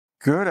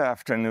Good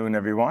afternoon,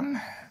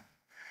 everyone.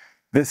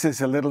 This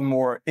is a little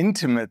more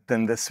intimate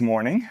than this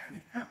morning.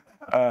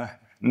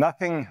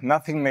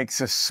 Nothing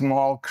makes a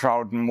small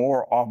crowd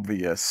more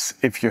obvious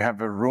if you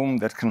have a room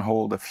that can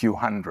hold a few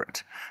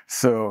hundred.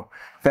 So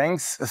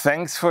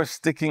thanks for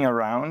sticking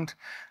around.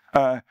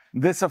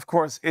 This, of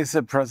course, is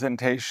a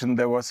presentation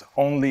that was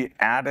only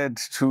added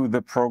to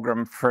the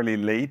program fairly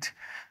late.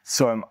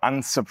 So I'm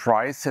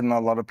unsurprised that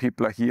not a lot of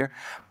people are here.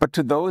 But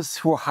to those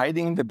who are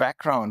hiding in the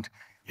background,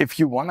 if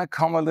you want to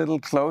come a little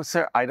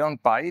closer, I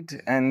don't bite,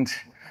 and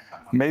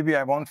maybe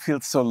I won't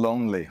feel so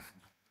lonely.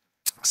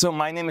 So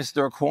my name is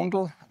Dirk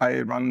Hohndel.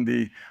 I run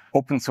the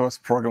open source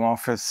program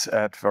office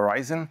at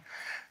Verizon.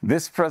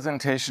 This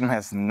presentation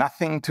has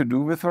nothing to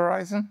do with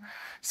Verizon,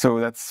 so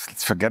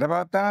let's forget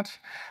about that.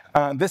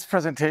 This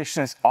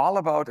presentation is all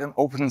about an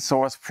open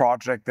source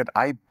project that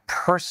I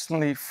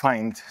personally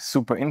find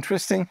super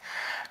interesting,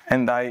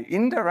 and I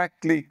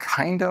indirectly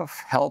kind of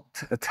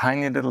helped a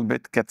tiny little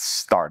bit get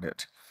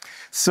started.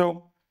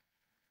 So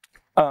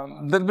a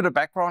little bit of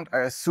background. I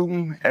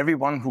assume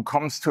everyone who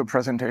comes to a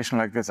presentation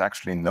like this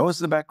actually knows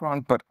the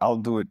background, but I'll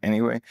do it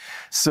anyway.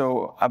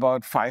 So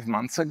about 5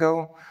 months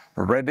ago,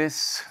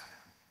 Redis,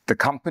 the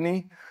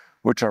company,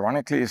 which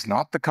ironically is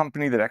not the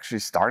company that actually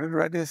started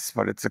Redis,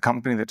 but it's a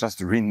company that just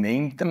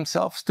renamed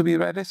themselves to be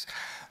Redis,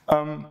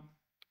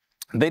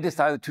 they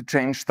decided to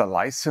change the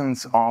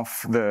license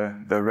of the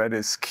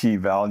Redis key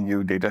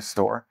value data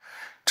store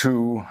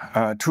to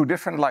 2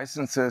 different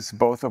licenses,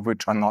 both of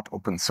which are not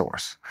open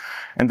source.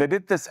 And they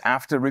did this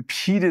after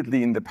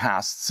repeatedly in the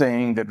past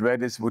saying that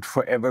Redis would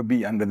forever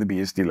be under the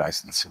BSD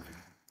license.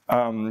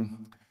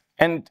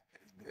 And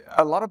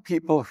a lot of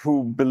people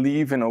who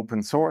believe in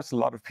open source, a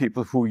lot of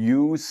people who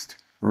used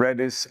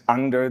Redis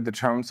under the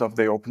terms of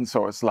the open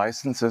source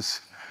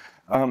licenses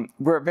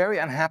were very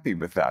unhappy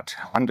with that,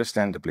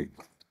 understandably.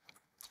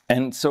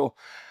 And so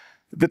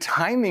the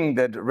timing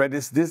that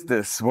Redis did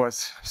this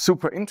was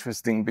super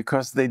interesting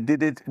because they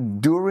did it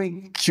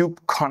during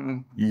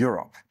KubeCon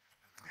Europe.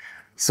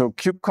 So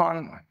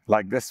KubeCon,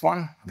 like this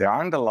one, there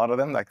aren't a lot of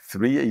them, like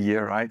 3 a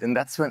year, right? And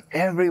that's when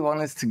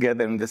everyone is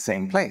together in the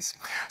same place.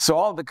 So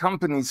all the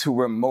companies who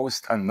were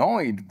most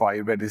annoyed by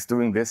Redis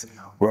doing this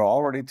were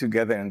already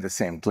together in the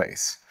same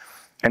place.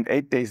 And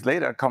 8 days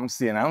later comes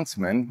the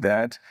announcement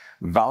that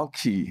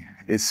Valkey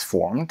is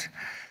formed.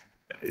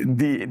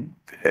 The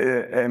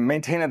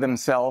maintainer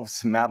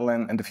themselves,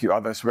 Madeline and a few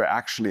others, were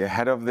actually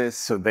ahead of this.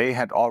 So they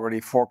had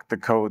already forked the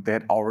code. They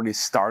had already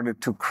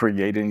started to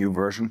create a new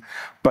version.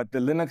 But the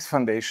Linux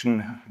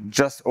Foundation,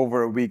 just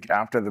over a week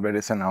after the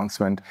Redis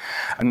announcement,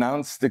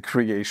 announced the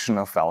creation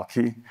of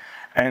Valkey.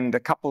 And a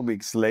couple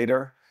weeks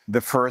later,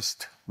 the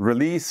first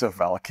release of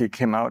Valkey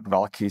came out,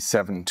 Valkey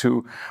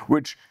 7.2,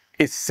 which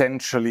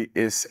essentially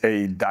is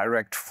a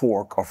direct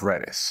fork of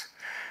Redis.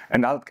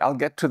 And I'll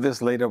get to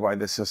this later, why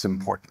this is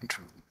important.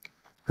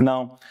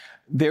 Now,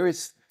 there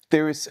is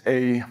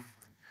a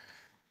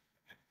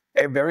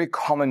very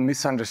common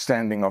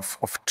misunderstanding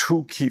of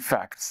 2 key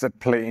facts that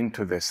play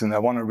into this, and I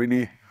want to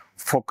really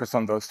focus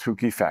on those 2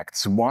 key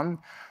facts. One,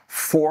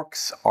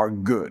 forks are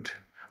good.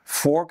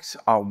 Forks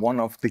are one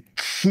of the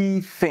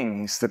key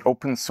things that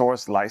open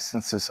source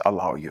licenses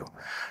allow you.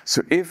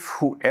 So if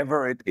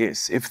whoever it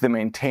is, if the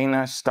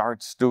maintainer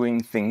starts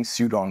doing things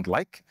you don't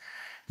like,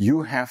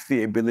 you have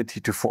the ability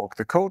to fork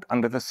the code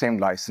under the same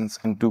license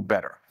and do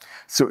better.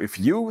 So if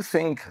you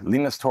think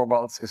Linus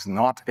Torvalds is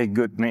not a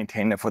good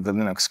maintainer for the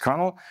Linux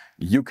kernel,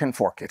 you can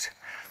fork it.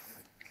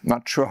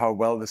 Not sure how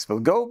well this will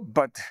go,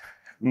 but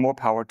more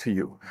power to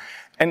you.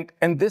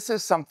 And this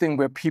is something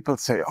where people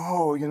say,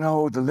 oh, you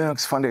know, the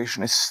Linux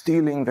Foundation is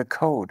stealing the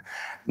code.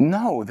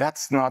 No,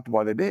 that's not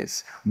what it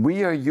is.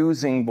 We are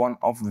using one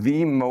of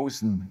the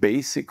most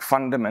basic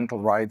fundamental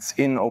rights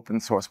in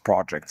open source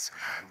projects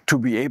to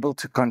be able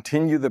to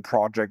continue the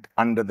project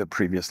under the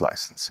previous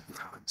license.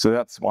 So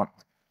that's one.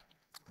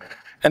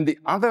 And the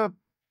other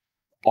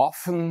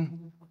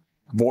often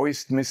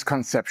voiced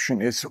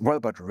misconception is,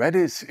 well, but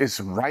Redis is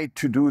right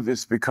to do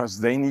this because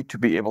they need to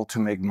be able to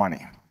make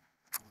money.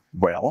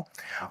 Well,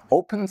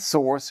 open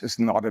source is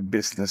not a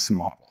business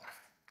model.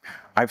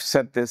 I've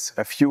said this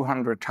a few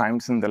hundred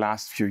times in the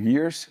last few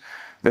years.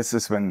 This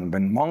is when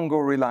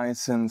Mongo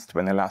relicensed,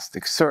 when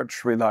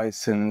Elasticsearch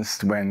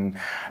relicensed, when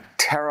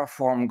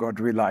Terraform got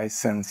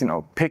relicensed. You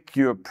know, pick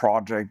your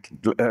project.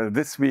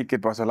 This week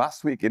it was, or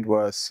last week it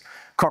was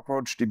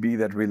CockroachDB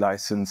that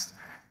relicensed.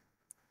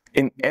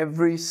 In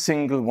every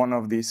single one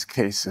of these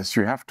cases,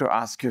 you have to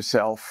ask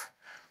yourself,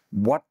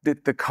 what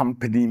did the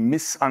company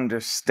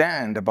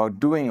misunderstand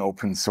about doing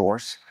open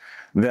source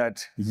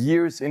that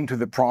years into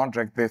the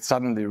project they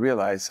suddenly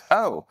realize,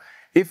 oh,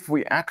 if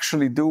we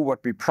actually do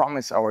what we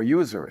promise our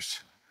users,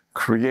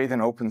 create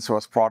an open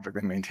source project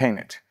and maintain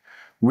it,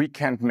 we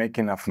can't make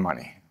enough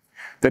money.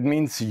 That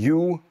means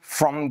you,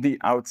 from the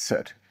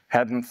outset,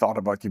 hadn't thought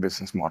about your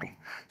business model.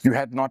 You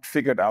had not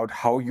figured out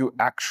how you're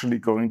actually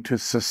going to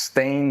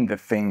sustain the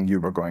thing you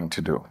were going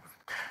to do.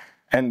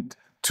 And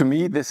to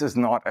me, this is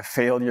not a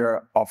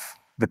failure of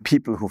the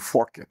people who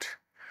fork it.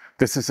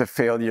 This is a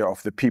failure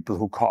of the people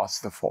who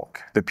caused the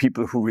fork, the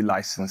people who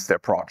relicensed their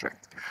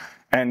project.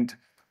 And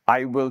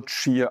I will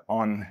cheer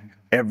on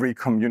every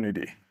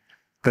community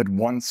that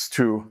wants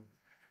to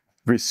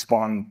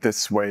respond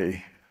this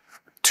way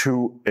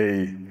to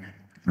a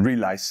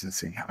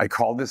relicensing. I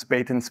call this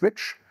bait and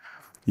switch.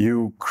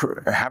 You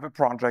have a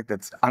project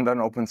that's under an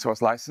open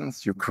source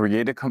license, you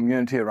create a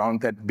community around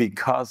that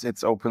because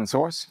it's open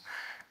source,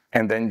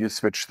 and then you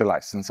switch the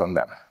license on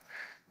them.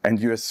 And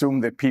you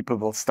assume that people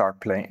will start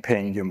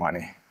paying you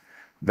money.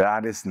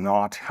 That is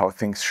not how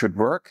things should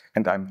work,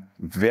 and I'm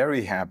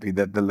very happy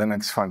that the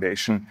Linux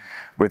Foundation,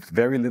 with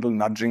very little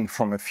nudging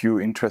from a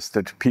few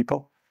interested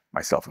people,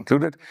 myself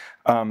included,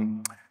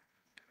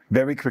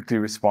 very quickly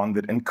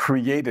responded and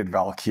created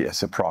Valkey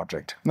as a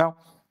project. Now,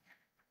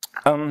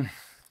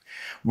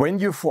 when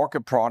you fork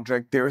a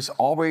project, there is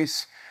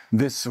always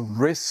this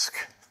risk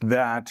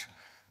that,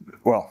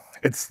 well,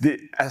 it's the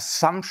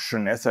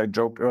assumption, as I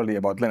joked earlier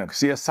about Linux,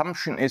 the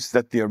assumption is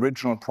that the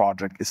original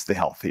project is the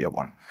healthier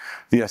one.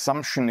 The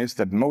assumption is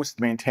that most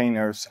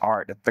maintainers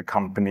are at the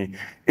company.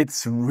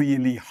 It's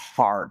really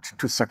hard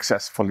to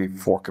successfully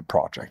fork a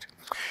project.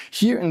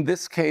 Here in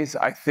this case,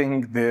 I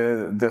think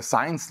the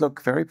signs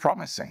look very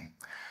promising.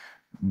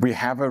 We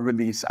have a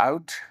release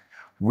out.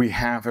 We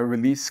have a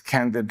release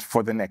candidate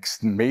for the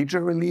next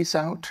major release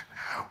out.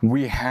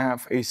 We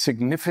have a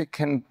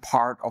significant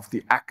part of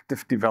the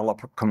active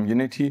developer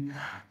community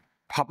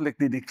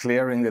publicly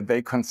declaring that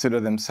they consider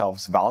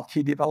themselves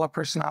Valkey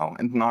developers now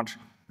and not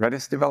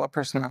Redis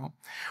developers now.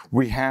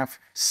 We have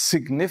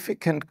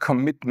significant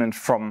commitment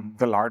from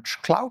the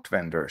large cloud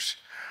vendors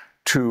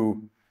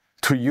to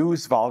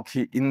use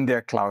Valkey in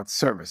their cloud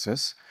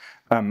services.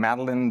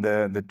 Madeline,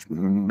 the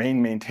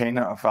main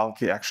maintainer of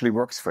Valkey, actually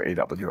works for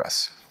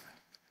AWS.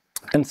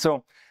 And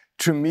so,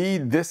 to me,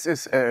 this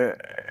is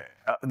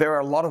there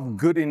are a lot of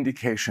good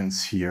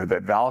indications here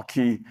that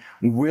Valkey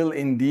will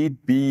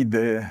indeed be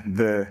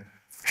the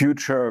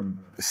future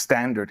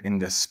standard in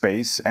this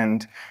space.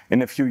 And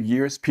in a few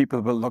years,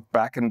 people will look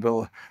back and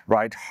will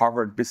write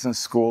Harvard Business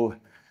School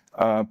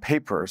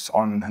papers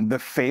on the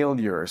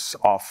failures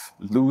of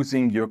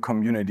losing your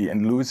community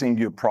and losing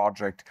your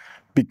project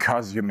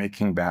because you're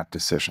making bad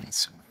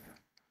decisions.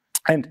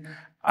 And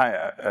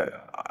I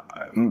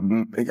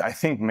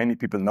think many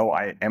people know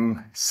I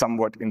am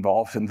somewhat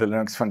involved in the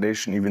Linux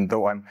Foundation, even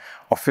though I'm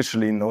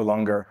officially no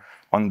longer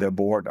on their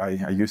board.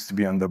 I used to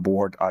be on the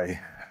board. I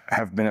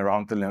have been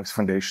around the Linux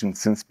Foundation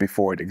since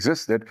before it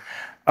existed.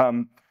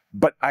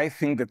 But I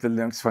think that the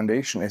Linux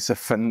Foundation is a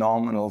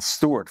phenomenal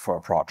steward for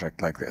a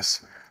project like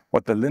this.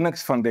 What the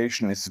Linux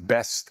Foundation is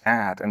best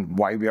at, and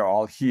why we are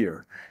all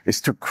here,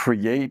 is to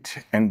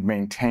create and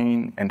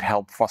maintain and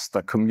help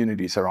foster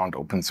communities around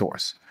open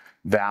source.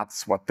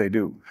 That's what they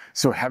do.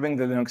 So having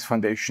the Linux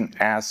Foundation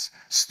as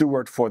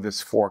steward for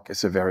this fork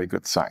is a very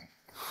good sign.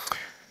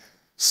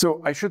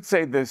 So I should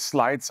say the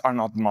slides are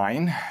not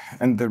mine.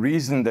 And the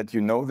reason that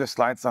you know the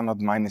slides are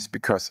not mine is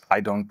because I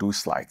don't do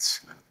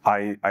slides.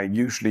 I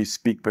usually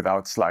speak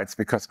without slides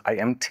because I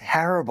am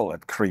terrible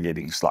at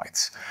creating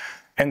slides.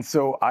 And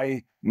so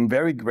I'm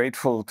very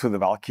grateful to the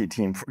Valkey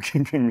team for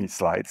giving me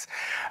slides,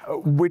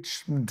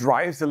 which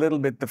drives a little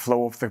bit the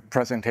flow of the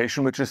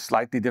presentation, which is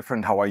slightly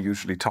different how I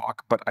usually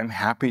talk, but I'm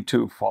happy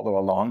to follow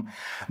along.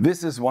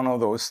 This is one of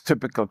those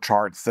typical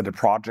charts that a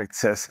project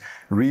says,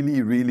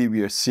 really, really,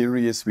 we are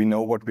serious, we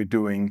know what we're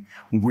doing,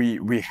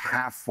 we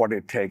have what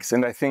it takes.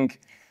 And I think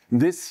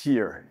this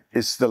here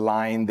is the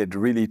line that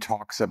really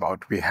talks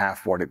about we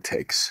have what it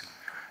takes.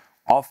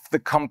 Of the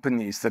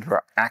companies that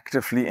were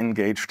actively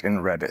engaged in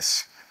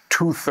Redis,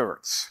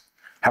 2/3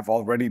 have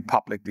already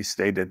publicly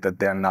stated that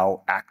they're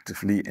now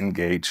actively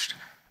engaged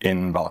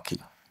in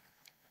Valkey.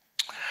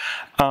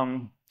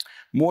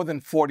 More than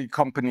 40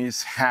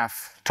 companies have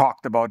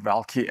talked about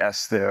Valkey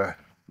as the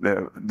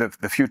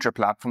future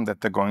platform that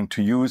they're going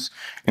to use,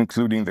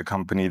 including the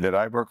company that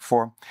I work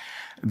for.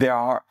 There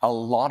are a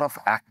lot of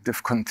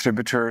active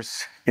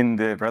contributors in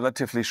the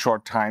relatively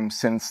short time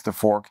since the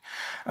fork.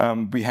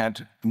 We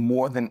had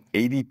more than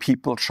 80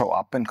 people show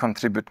up and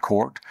contribute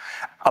code.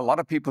 A lot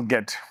of people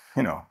get,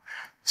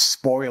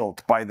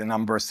 spoiled by the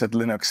numbers that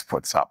Linux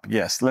puts up.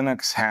 Yes,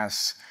 Linux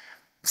has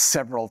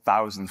several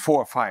thousand,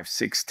 4, 5,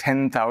 6,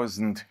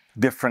 10,000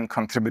 different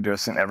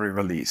contributors in every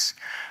release.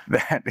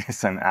 That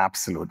is an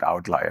absolute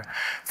outlier.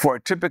 For a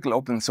typical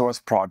open source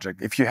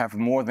project, if you have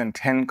more than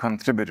 10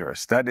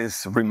 contributors, that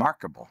is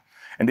remarkable.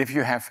 And if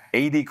you have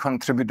 80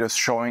 contributors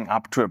showing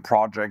up to a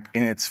project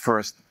in its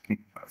first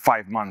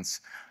 5 months,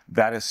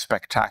 that is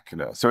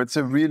spectacular. So it's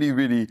a really,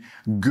 really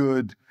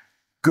good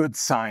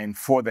sign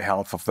for the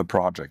health of the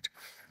project.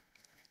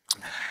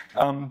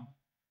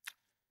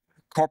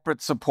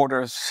 Corporate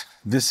supporters,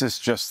 this is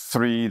just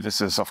 3. This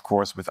is, of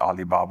course, with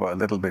Alibaba, a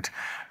little bit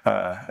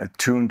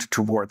tuned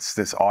towards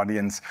this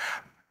audience.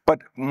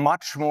 But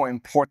much more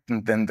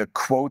important than the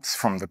quotes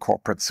from the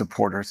corporate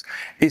supporters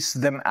is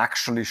them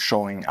actually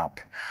showing up.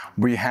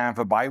 We have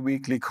a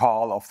bi-weekly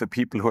call of the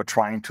people who are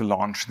trying to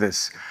launch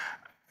this,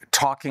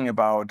 talking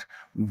about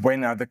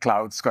when are the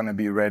clouds going to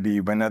be ready,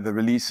 when are the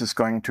releases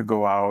going to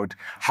go out,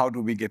 how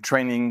do we get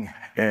training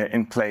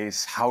in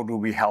place, how do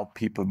we help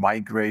people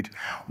migrate,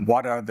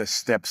 what are the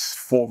steps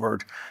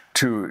forward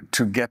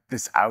to get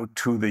this out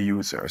to the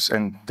users.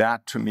 And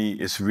that, to me,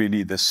 is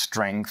really the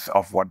strength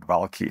of what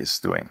Valkey is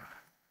doing.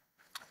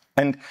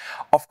 And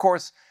of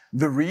course,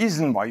 the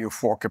reason why you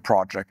fork a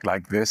project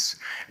like this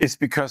is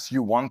because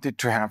you want it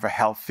to have a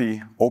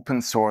healthy,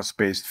 open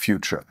source-based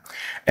future.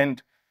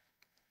 And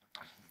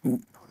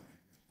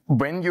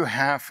when you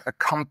have a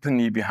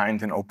company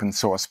behind an open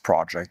source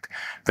project,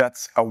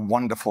 that's a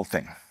wonderful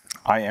thing.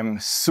 I am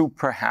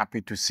super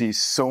happy to see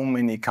so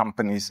many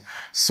companies,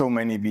 so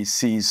many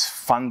VCs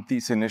fund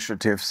these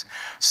initiatives,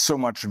 so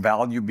much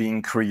value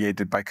being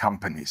created by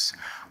companies.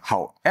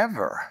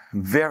 However,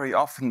 very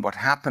often what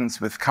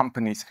happens with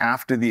companies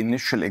after the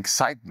initial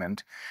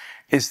excitement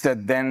is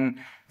that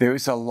then there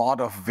is a lot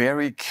of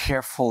very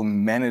careful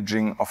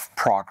managing of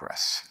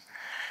progress.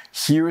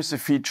 Here is a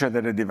feature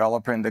that a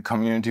developer in the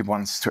community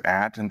wants to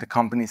add, and the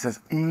company says,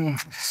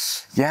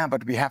 yeah,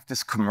 but we have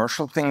this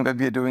commercial thing that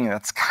we're doing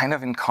that's kind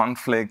of in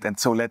conflict, and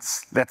so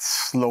let's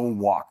slow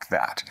walk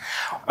that.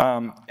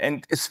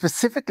 And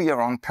specifically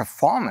around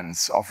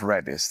performance of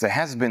Redis, there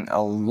has been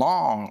a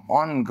long,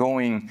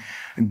 ongoing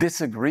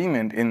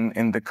disagreement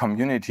in the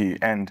community,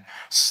 and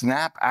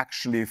Snap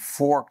actually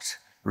forked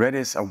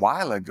Redis a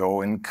while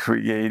ago and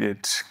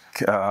created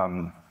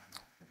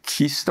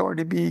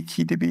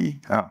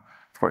KeyDB? Oh.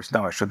 Of course,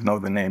 now I should know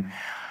the name.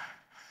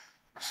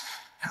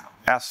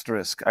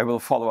 Asterisk, I will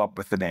follow up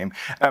with the name.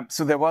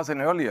 So there was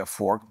an earlier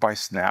fork by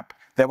Snap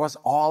that was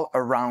all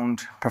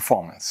around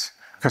performance,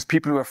 because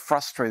people were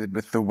frustrated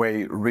with the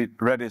way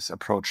Redis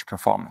approached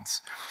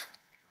performance.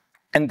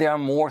 And there are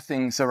more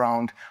things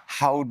around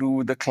how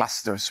do the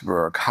clusters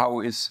work, how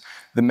is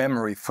the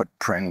memory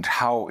footprint,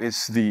 how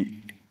is the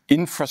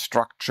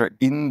infrastructure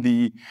in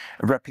the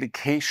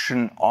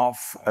replication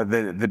of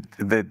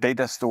the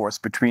data stores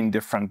between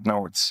different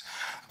nodes.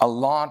 A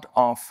lot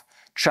of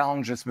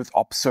challenges with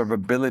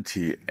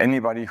observability.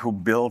 Anybody who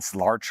builds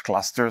large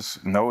clusters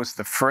knows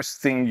the first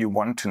thing you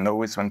want to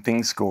know is when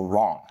things go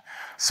wrong.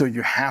 So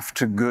you have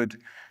to good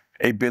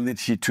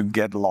ability to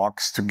get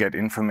logs, to get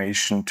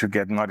information, to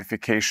get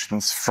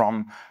notifications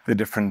from the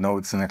different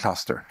nodes in the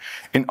cluster.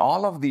 In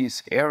all of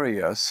these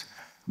areas,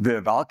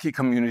 the Valkey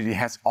community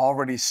has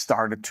already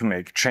started to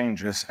make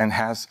changes and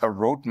has a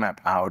roadmap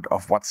out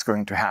of what's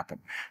going to happen.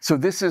 So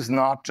this is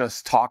not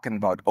just talking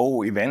about,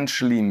 oh,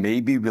 eventually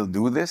maybe we'll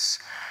do this.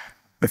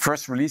 The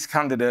first release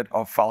candidate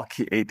of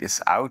Valkey 8 is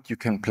out. You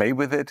can play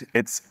with it.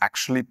 It's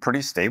actually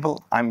pretty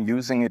stable. I'm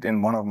using it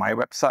in one of my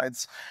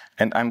websites,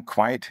 and I'm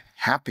quite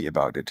happy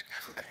about it.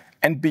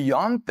 And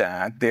beyond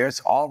that, there's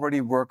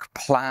already work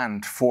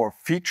planned for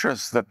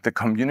features that the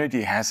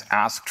community has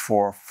asked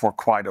for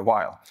quite a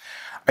while.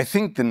 I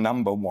think the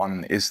number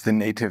one is the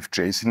native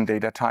JSON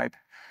data type.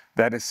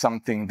 That is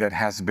something that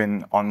has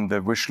been on the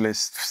wish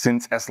list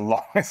since as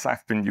long as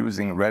I've been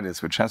using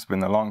Redis, which has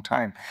been a long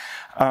time.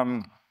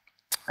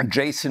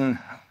 JSON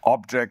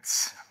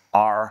objects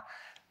are,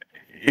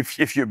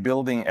 if you're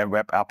building a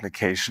web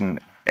application,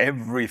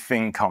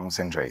 everything comes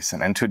in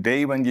JSON. And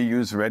today, when you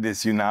use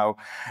Redis, you now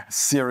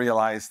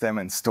serialize them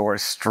and store a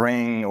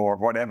string or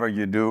whatever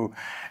you do.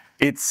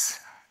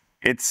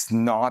 It's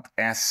not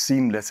as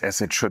seamless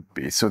as it should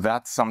be. So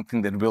that's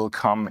something that will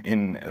come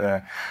in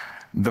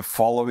the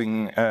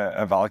following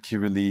Valkey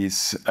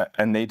release,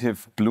 a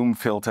native Bloom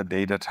filter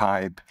data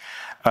type,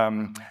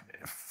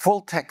 full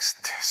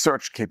text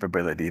search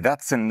capability.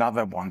 That's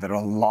another one that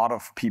a lot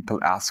of people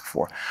ask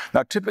for.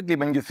 Now, typically,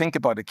 when you think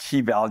about a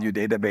key value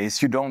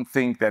database, you don't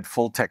think that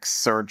full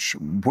text search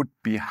would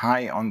be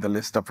high on the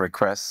list of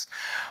requests.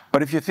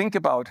 But if you think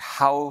about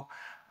how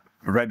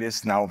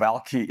Redis, now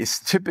Valkey, is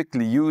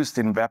typically used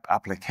in web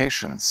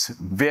applications,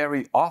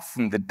 very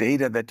often the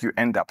data that you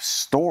end up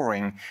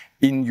storing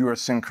in your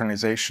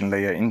synchronization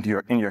layer,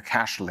 in your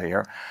cache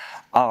layer,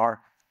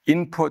 are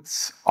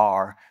inputs,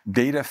 are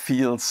data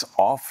fields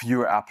of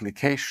your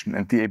application,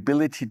 and the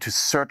ability to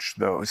search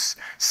those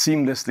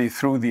seamlessly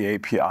through the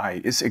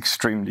API is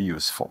extremely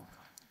useful.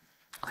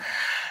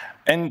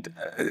 And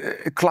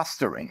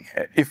clustering.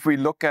 If we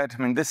look at,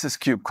 this is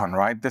KubeCon,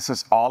 right? This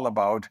is all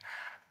about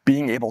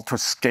being able to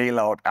scale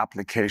out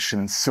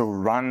applications, so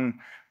run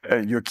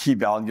your key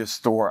value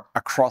store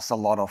across a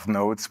lot of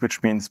nodes,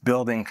 which means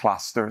building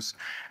clusters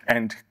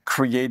and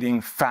creating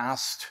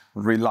fast,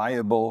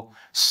 reliable,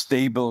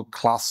 stable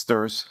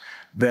clusters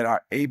that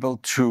are able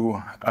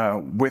to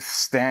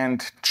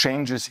withstand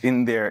changes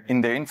in their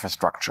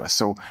infrastructure.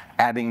 So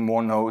adding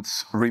more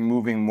nodes,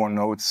 removing more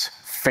nodes,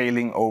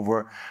 failing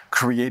over,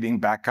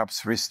 creating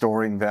backups,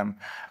 restoring them.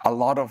 A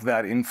lot of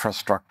that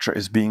infrastructure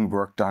is being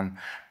worked on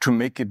to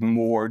make it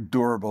more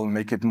durable,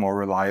 make it more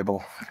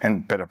reliable,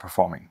 and better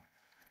performing.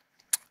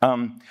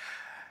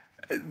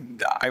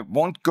 I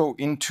won't go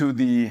into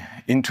the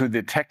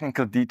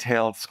technical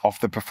details of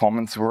the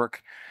performance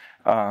work.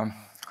 I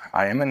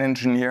am an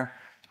engineer.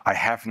 I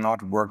have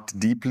not worked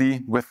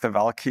deeply with the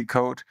Valkey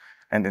code.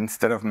 And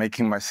instead of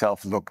making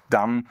myself look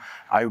dumb,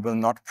 I will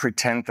not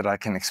pretend that I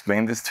can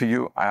explain this to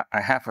you.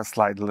 I have a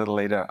slide a little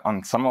later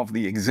on some of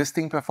the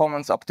existing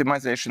performance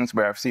optimizations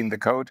where I've seen the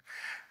code.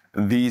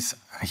 These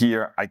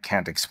here I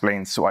can't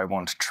explain, so I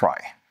won't try.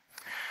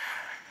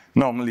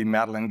 Normally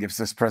Madeline gives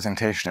this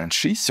presentation, and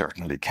she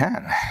certainly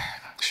can.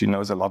 She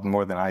knows a lot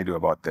more than I do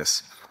about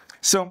this.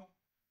 So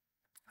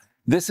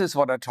this is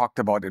what I talked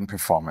about in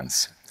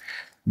performance.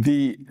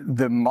 The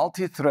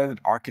multi-threaded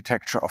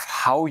architecture of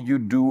how you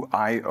do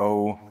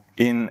I/O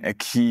in a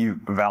key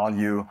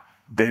value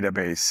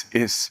database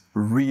is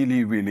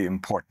really, really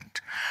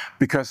important.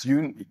 Because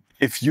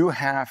if you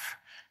have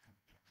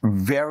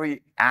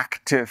very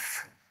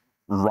active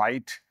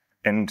write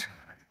and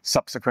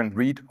subsequent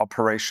read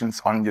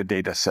operations on your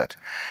data set,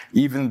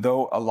 even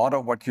though a lot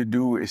of what you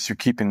do is you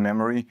keep in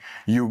memory,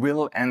 you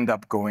will end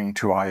up going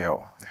to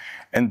I/O.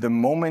 And the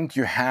moment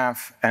you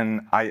have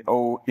an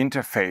I/O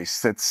interface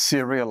that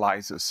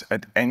serializes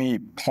at any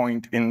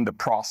point in the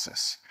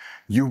process,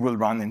 you will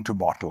run into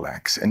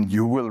bottlenecks and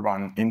you will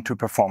run into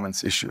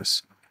performance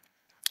issues.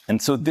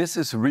 And so this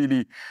is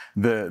really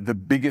the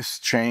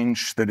biggest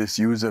change that is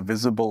user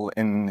visible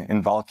in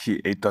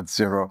Valkey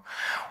 8.0,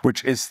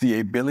 which is the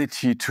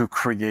ability to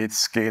create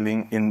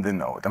scaling in the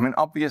node. I mean,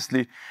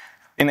 obviously,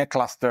 in a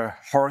cluster,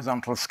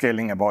 horizontal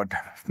scaling about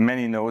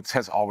many nodes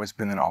has always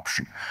been an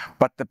option.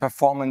 But the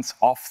performance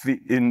of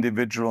the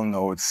individual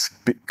nodes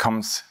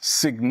becomes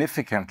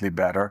significantly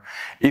better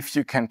if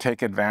you can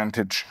take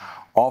advantage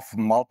of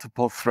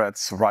multiple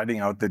threads writing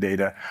out the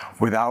data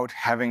without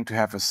having to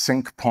have a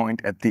sync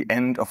point at the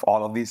end of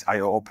all of these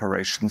I/O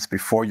operations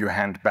before you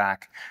hand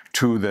back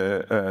to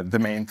the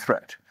main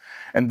thread.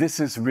 And this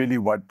is really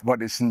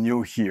what is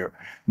new here,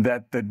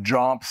 that the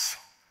jobs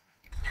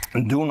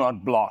do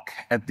not block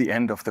at the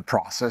end of the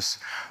process.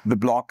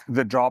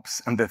 The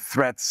jobs and the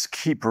threads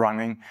keep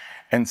running,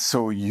 and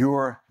so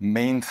your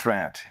main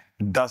thread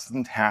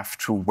doesn't have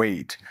to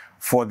wait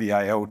for the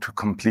I/O to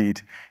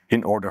complete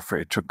in order for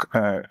it to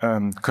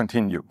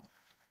continue.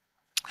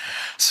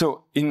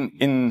 So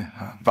in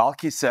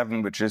Valkey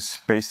 7, which is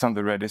based on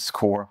the Redis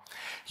core,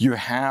 you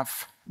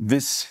have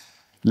this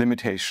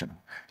limitation.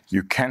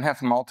 You can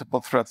have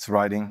multiple threads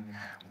writing,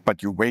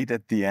 but you wait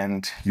at the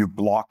end, you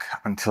block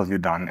until you're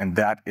done, and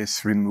that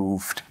is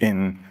removed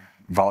in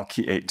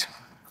Valkey 8.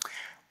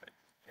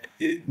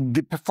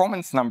 The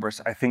performance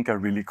numbers, I think, are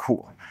really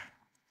cool.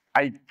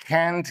 I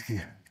can't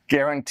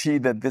guarantee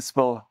that this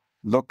will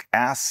look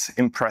as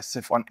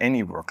impressive on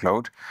any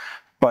workload,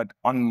 but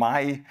on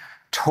my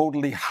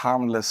totally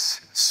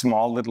harmless,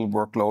 small little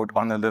workload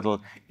on a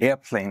little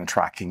airplane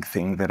tracking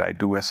thing that I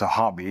do as a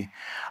hobby,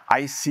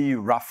 I see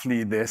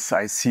roughly this.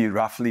 I see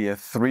roughly a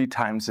 3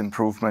 times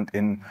improvement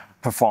in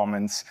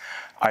performance.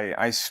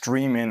 I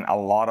stream in a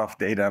lot of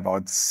data,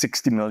 about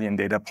 60 million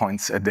data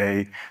points a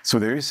day. So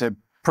there is a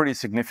pretty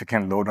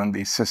significant load on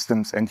these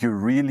systems, and you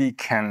really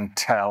can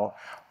tell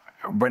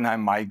when I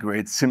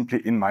migrate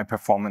simply in my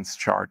performance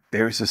chart,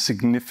 there is a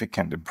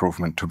significant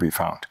improvement to be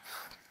found.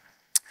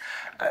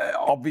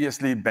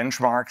 Obviously,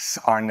 benchmarks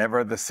are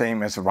never the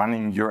same as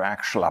running your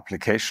actual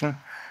application.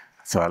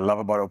 So I love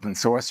about open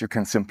source. You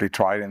can simply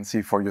try it and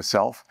see for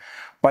yourself.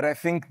 But I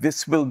think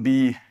this will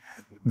be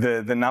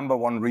the number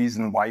one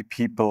reason why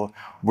people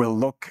will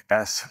look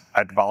at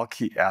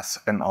Valkey as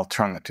an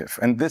alternative.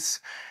 And this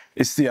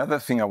is the other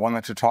thing I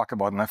wanted to talk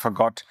about, and I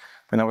forgot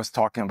when I was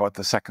talking about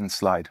the second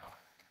slide.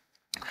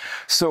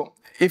 So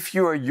if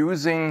you are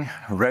using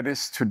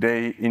Redis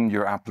today in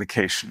your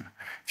application,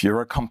 if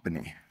you're a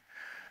company,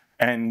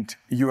 and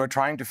you are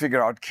trying to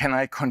figure out, can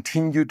I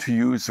continue to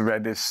use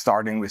Redis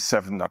starting with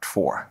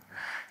 7.4?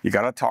 You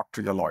got to talk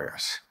to your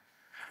lawyers.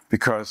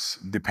 Because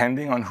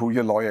depending on who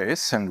your lawyer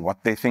is and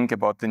what they think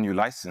about the new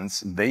license,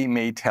 they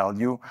may tell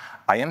you,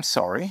 I am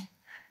sorry,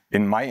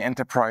 in my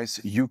enterprise,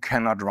 you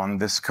cannot run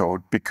this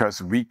code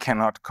because we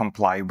cannot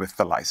comply with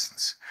the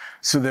license.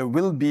 So there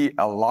will be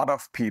a lot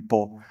of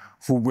people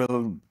who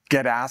will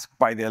get asked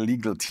by their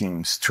legal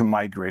teams to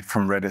migrate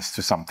from Redis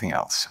to something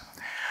else.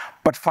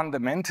 But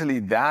fundamentally,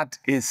 that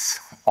is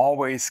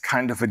always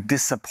kind of a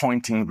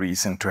disappointing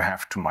reason to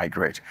have to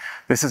migrate.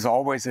 This is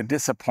always a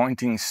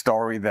disappointing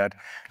story that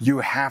you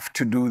have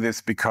to do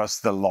this because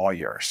the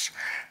lawyers.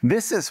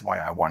 This is why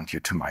I want you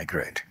to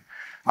migrate.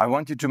 I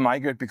want you to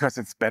migrate because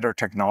it's better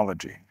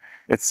technology.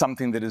 It's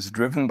something that is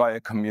driven by a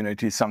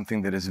community,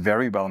 something that is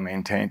very well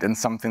maintained, and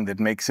something that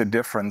makes a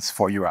difference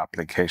for your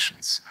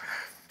applications.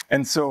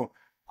 And so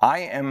I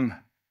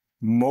am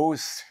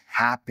most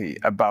happy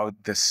about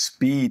the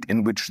speed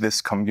in which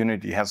this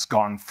community has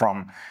gone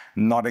from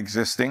not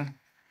existing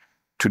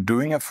to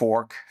doing a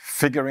fork,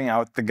 figuring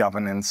out the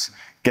governance,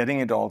 getting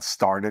it all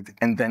started,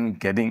 and then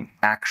getting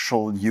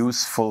actual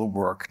useful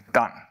work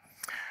done.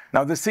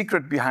 Now, the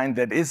secret behind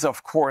that is,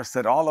 of course,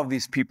 that all of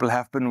these people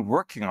have been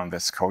working on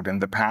this code in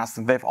the past,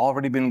 and they've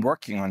already been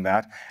working on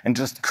that and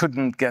just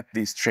couldn't get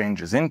these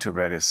changes into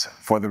Redis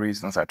for the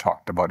reasons I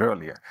talked about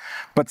earlier.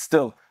 But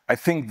still, I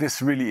think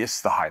this really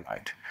is the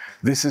highlight.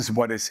 This is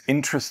what is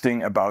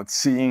interesting about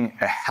seeing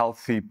a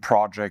healthy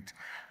project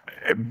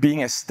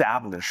being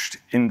established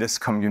in this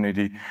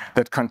community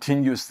that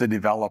continues the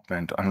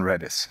development on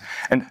Redis.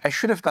 And I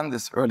should have done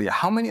this earlier.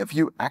 How many of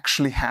you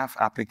actually have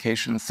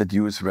applications that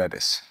use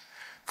Redis?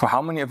 For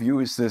how many of you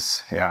is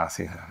this? Yeah,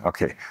 see,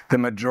 okay. The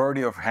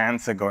majority of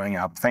hands are going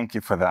up. Thank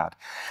you for that.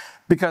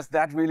 Because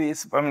that really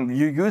is, I mean,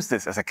 you use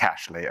this as a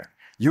cache layer.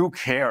 You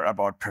care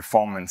about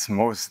performance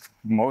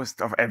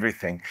most of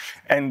everything.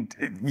 And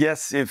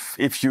yes,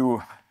 if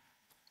you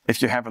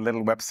have a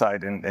little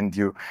website and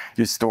you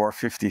store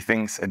 50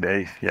 things a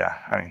day, yeah,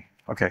 I mean,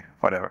 okay,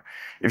 whatever.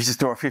 If you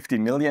store 50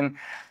 million,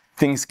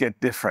 things get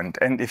different.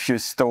 And if you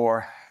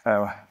store,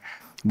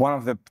 one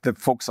of the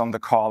folks on the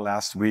call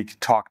last week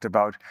talked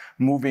about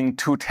moving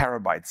 2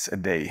 terabytes a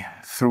day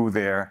through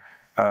their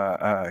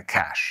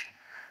cache.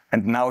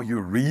 And now you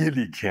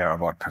really care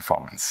about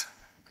performance.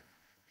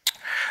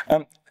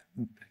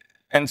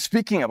 And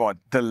speaking about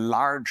the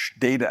large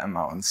data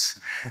amounts,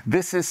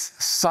 this is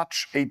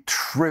such a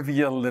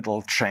trivial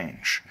little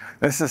change.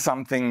 This is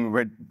something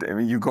where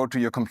you go to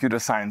your computer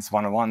science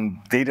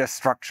 101 data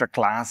structure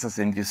classes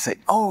and you say,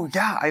 oh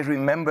yeah, I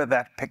remember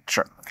that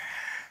picture.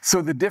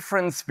 So the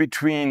difference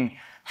between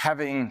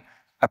having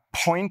a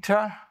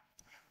pointer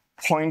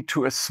point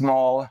to a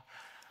small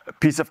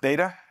piece of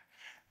data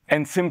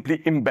and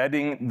simply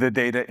embedding the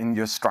data in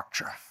your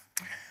structure.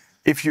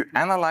 If you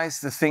analyze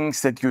the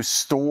things that you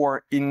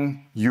store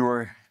in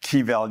your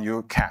key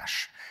value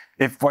cache,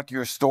 if what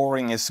you're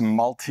storing is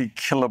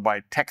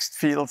multi-kilobyte text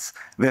fields,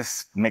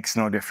 this makes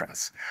no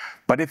difference.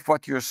 But if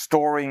what you're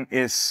storing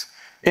is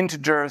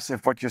integers,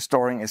 if what you're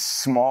storing is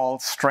small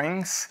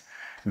strings,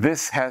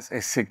 this has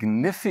a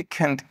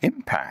significant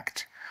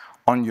impact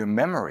on your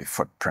memory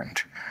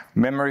footprint.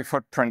 Memory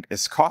footprint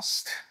is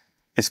cost,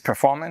 is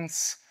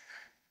performance,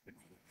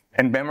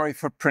 and memory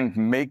footprint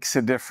makes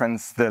a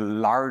difference the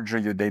larger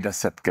your data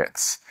set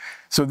gets.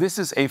 So this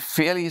is a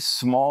fairly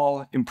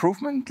small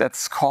improvement.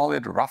 Let's call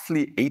it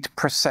roughly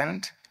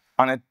 8%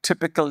 on a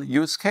typical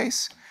use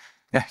case.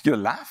 Yeah, you're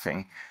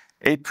laughing.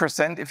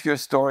 8% if you're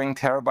storing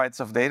terabytes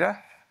of data,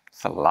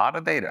 it's a lot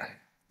of data.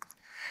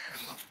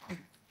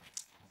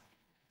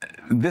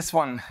 This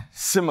one,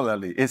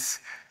 similarly, is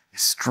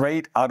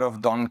straight out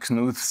of Don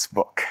Knuth's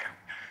book.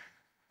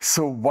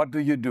 So what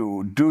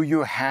do? Do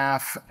you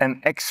have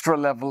an extra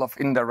level of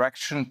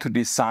indirection to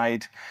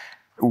decide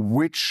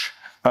which,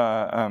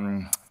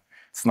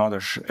 it's not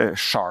a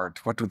shard,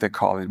 what do they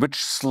call it? Which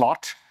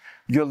slot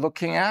you're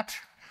looking at?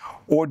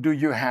 Or do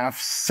you have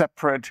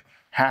separate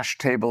hash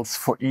tables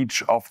for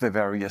each of the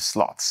various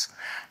slots?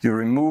 You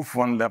remove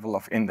one level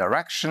of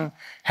indirection,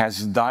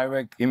 has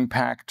direct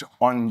impact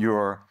on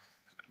your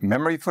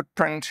memory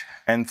footprint,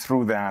 and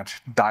through that,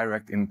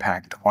 direct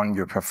impact on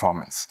your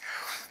performance.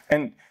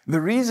 And the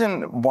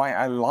reason why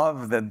I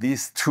love that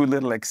these 2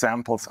 little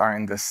examples are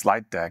in this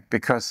slide deck,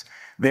 because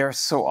they are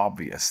so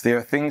obvious. They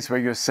are things where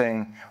you're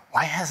saying,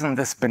 why hasn't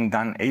this been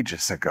done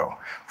ages ago?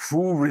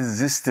 Who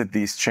resisted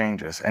these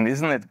changes? And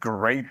isn't it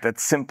great that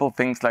simple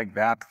things like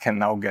that can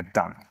now get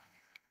done?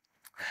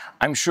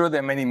 I'm sure there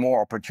are many more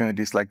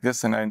opportunities like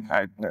this, and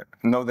I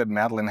know that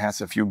Madeline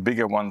has a few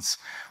bigger ones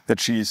that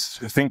she's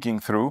thinking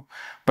through.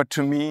 But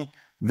to me,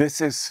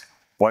 this is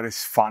what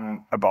is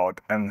fun about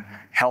a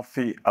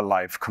healthy,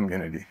 alive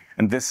community.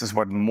 And this is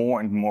what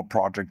more and more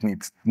projects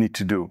need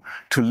to do,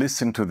 to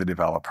listen to the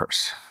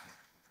developers.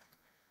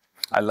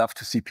 I love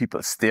to see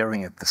people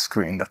staring at the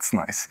screen. That's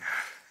nice.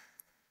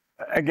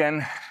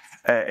 Again,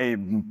 a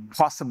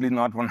possibly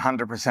not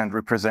 100%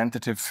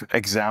 representative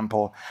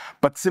example,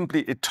 but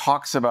simply it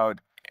talks about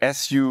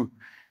as you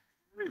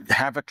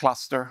have a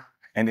cluster,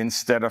 and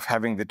instead of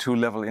having the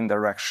 2-level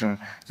indirection,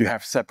 you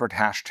have separate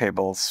hash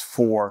tables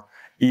for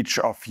each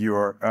of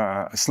your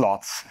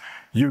slots,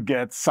 you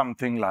get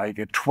something like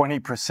a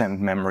 20%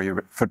 memory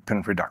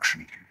footprint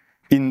reduction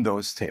in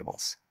those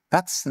tables.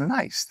 That's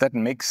nice. That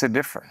makes a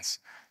difference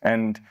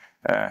and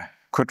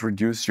could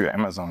reduce your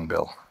Amazon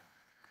bill.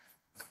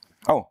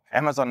 Oh,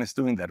 Amazon is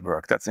doing that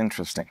work. That's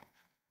interesting.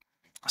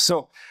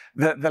 So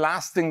the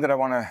last thing that I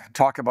want to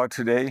talk about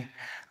today,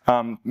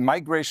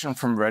 migration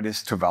from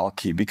Redis to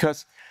Valkey,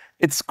 because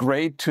it's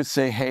great to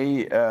say,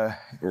 hey,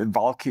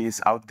 Valkey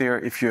is out there.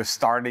 If you're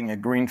starting a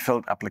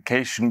greenfield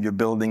application, you're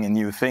building a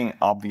new thing,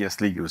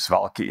 obviously use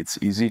Valkey, it's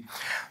easy.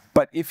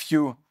 But if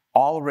you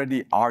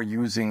already are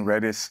using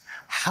Redis,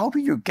 how do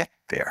you get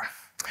there?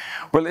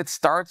 Well, it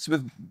starts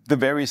with the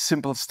very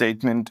simple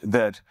statement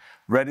that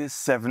Redis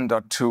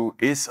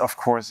 7.2 is, of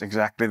course,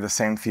 exactly the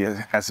same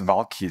thing as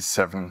Valkey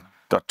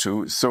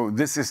 7.2. So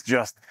this is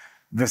just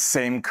the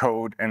same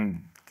code,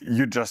 and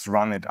you just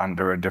run it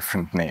under a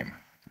different name.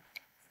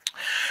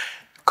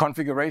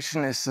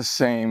 Configuration is the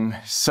same,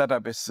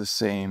 setup is the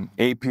same,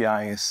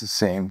 API is the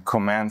same,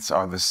 commands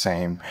are the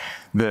same,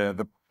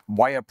 the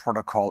wire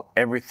protocol,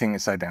 everything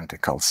is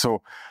identical.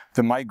 So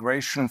the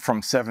migration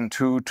from 7.2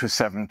 to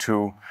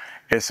 7.2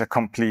 is a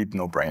complete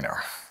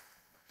no-brainer.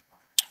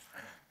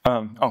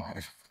 Oh,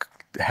 I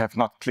have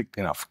not clicked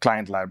enough.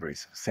 Client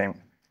libraries,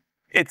 same.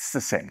 It's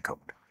the same code.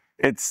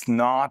 It's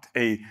not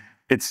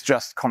it's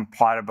just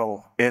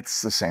compatible.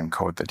 It's the same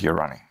code that you're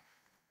running.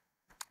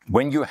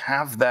 When you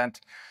have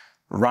that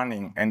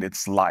running and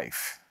it's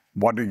live,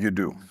 what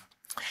do?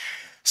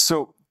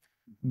 So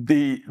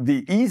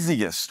the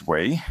easiest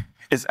way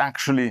is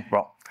actually,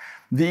 well,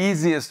 the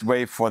easiest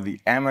way for the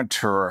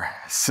amateur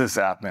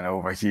sysadmin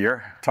over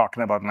here,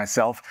 talking about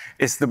myself,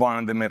 is the one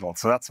in the middle.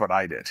 So that's what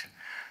I did.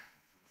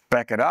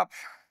 Back it up,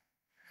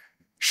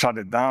 shut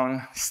it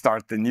down,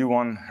 start the new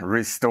one,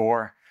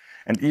 restore.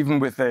 And even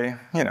with a,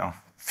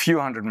 few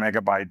hundred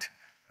megabyte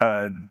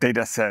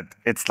data set,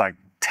 it's like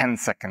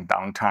 10-second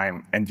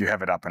downtime and you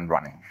have it up and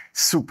running.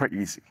 Super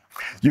easy.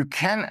 You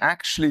can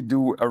actually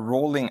do a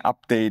rolling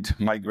update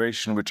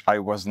migration, which I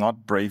was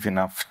not brave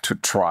enough to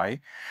try.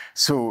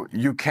 So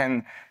you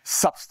can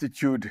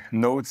substitute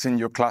nodes in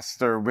your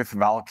cluster with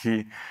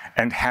Valkey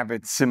and have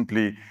it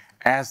simply,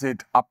 as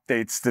it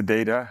updates the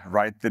data,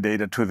 write the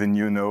data to the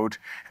new node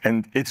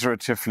and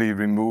iteratively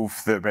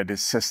remove the Redis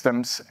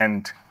systems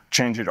and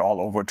change it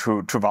all over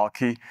to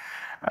Valkey.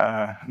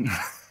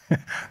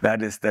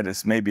 That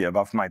is maybe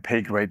above my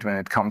pay grade when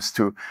it comes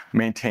to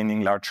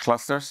maintaining large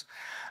clusters.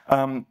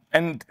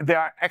 And there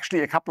are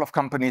actually a couple of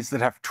companies that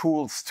have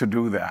tools to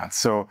do that,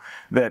 so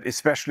that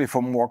especially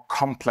for more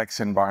complex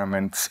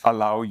environments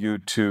allow you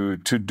to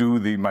do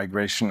the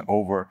migration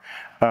over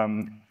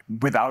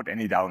without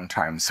any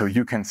downtime. So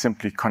you can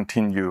simply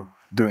continue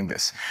doing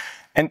this.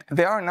 And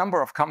there are a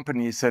number of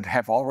companies that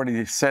have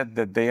already said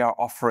that they are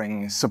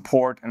offering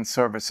support and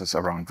services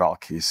around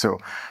Valkey. So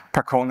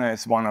Percona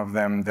is one of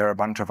them. There are a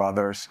bunch of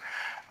others.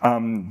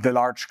 The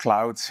large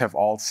clouds have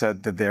all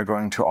said that they're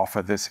going to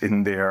offer this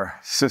in their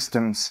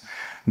systems.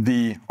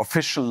 The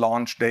official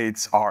launch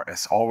dates are,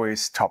 as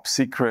always, top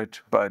secret,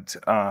 but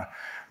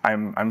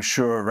I'm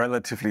sure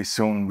relatively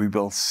soon we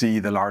will see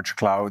the large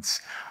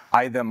clouds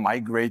either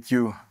migrate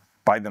you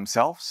by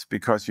themselves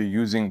because you're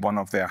using one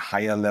of their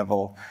higher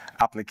level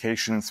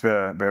applications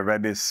where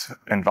Redis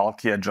and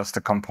Valkey are just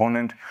a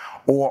component,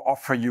 or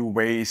offer you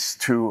ways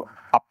to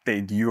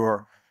update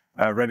your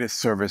Redis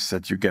service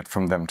that you get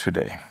from them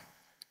today.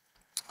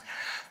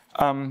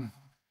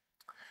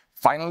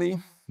 Finally,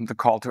 the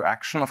call to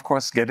action, of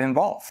course, get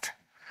involved.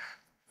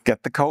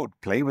 Get the code,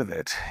 play with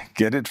it,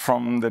 get it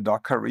from the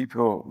Docker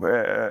repo,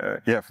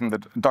 from the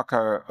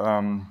Docker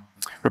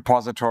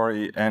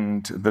repository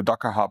and the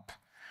Docker Hub.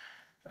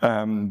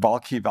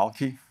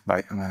 Valkey,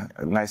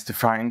 nice to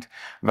find.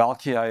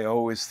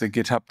 Valkey.io is the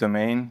GitHub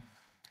domain.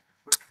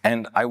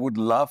 And I would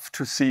love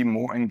to see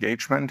more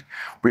engagement.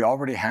 We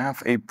already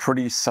have a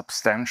pretty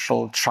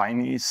substantial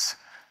Chinese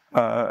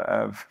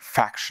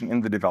faction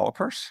in the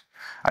developers.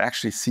 I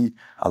actually see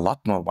a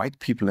lot more white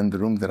people in the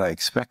room than I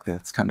expected.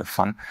 It's kind of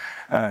fun.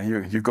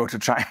 You go to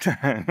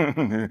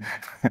China.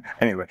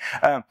 Anyway,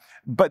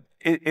 but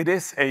it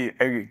is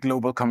a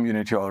global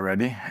community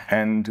already,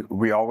 and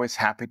we're always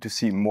happy to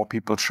see more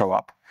people show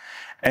up.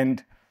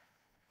 And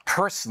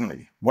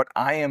personally, what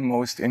I am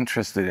most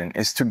interested in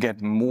is to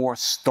get more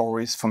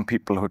stories from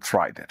people who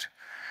tried it.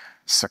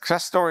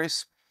 Success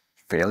stories,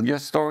 failure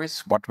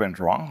stories, what went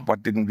wrong,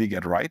 what didn't we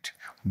get right,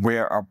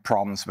 where are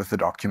problems with the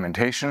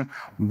documentation,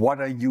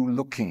 what are you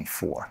looking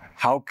for,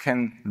 how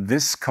can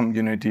this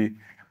community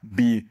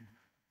be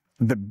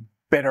the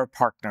better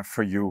partner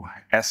for you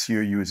as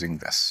you're using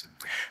this.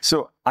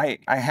 So I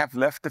have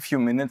left a few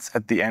minutes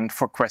at the end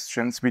for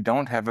questions. We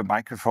don't have a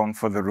microphone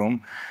for the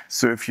room,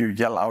 so if you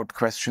yell out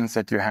questions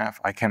that you have,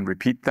 I can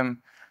repeat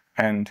them,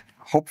 and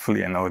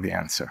hopefully I know the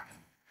answer.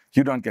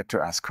 You don't get to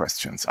ask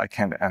questions. I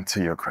can't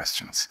answer your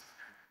questions.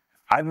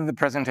 Either the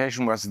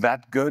presentation was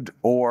that good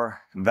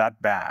or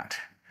that bad.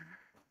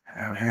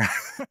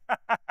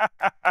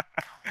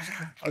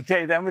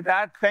 Okay, then with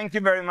that, thank you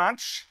very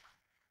much.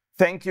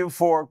 Thank you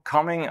for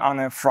coming on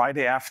a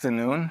Friday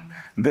afternoon.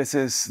 This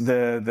is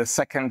the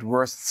second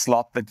worst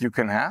slot that you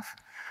can have,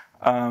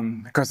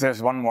 because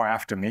there's one more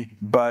after me.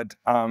 But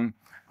I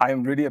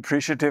am really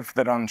appreciative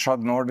that on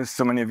short notice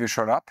so many of you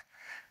showed up.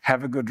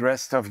 Have a good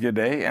rest of your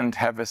day and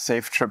have a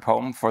safe trip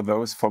home for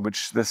those for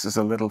which this is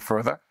a little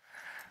further.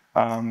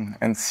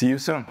 And see you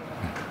soon.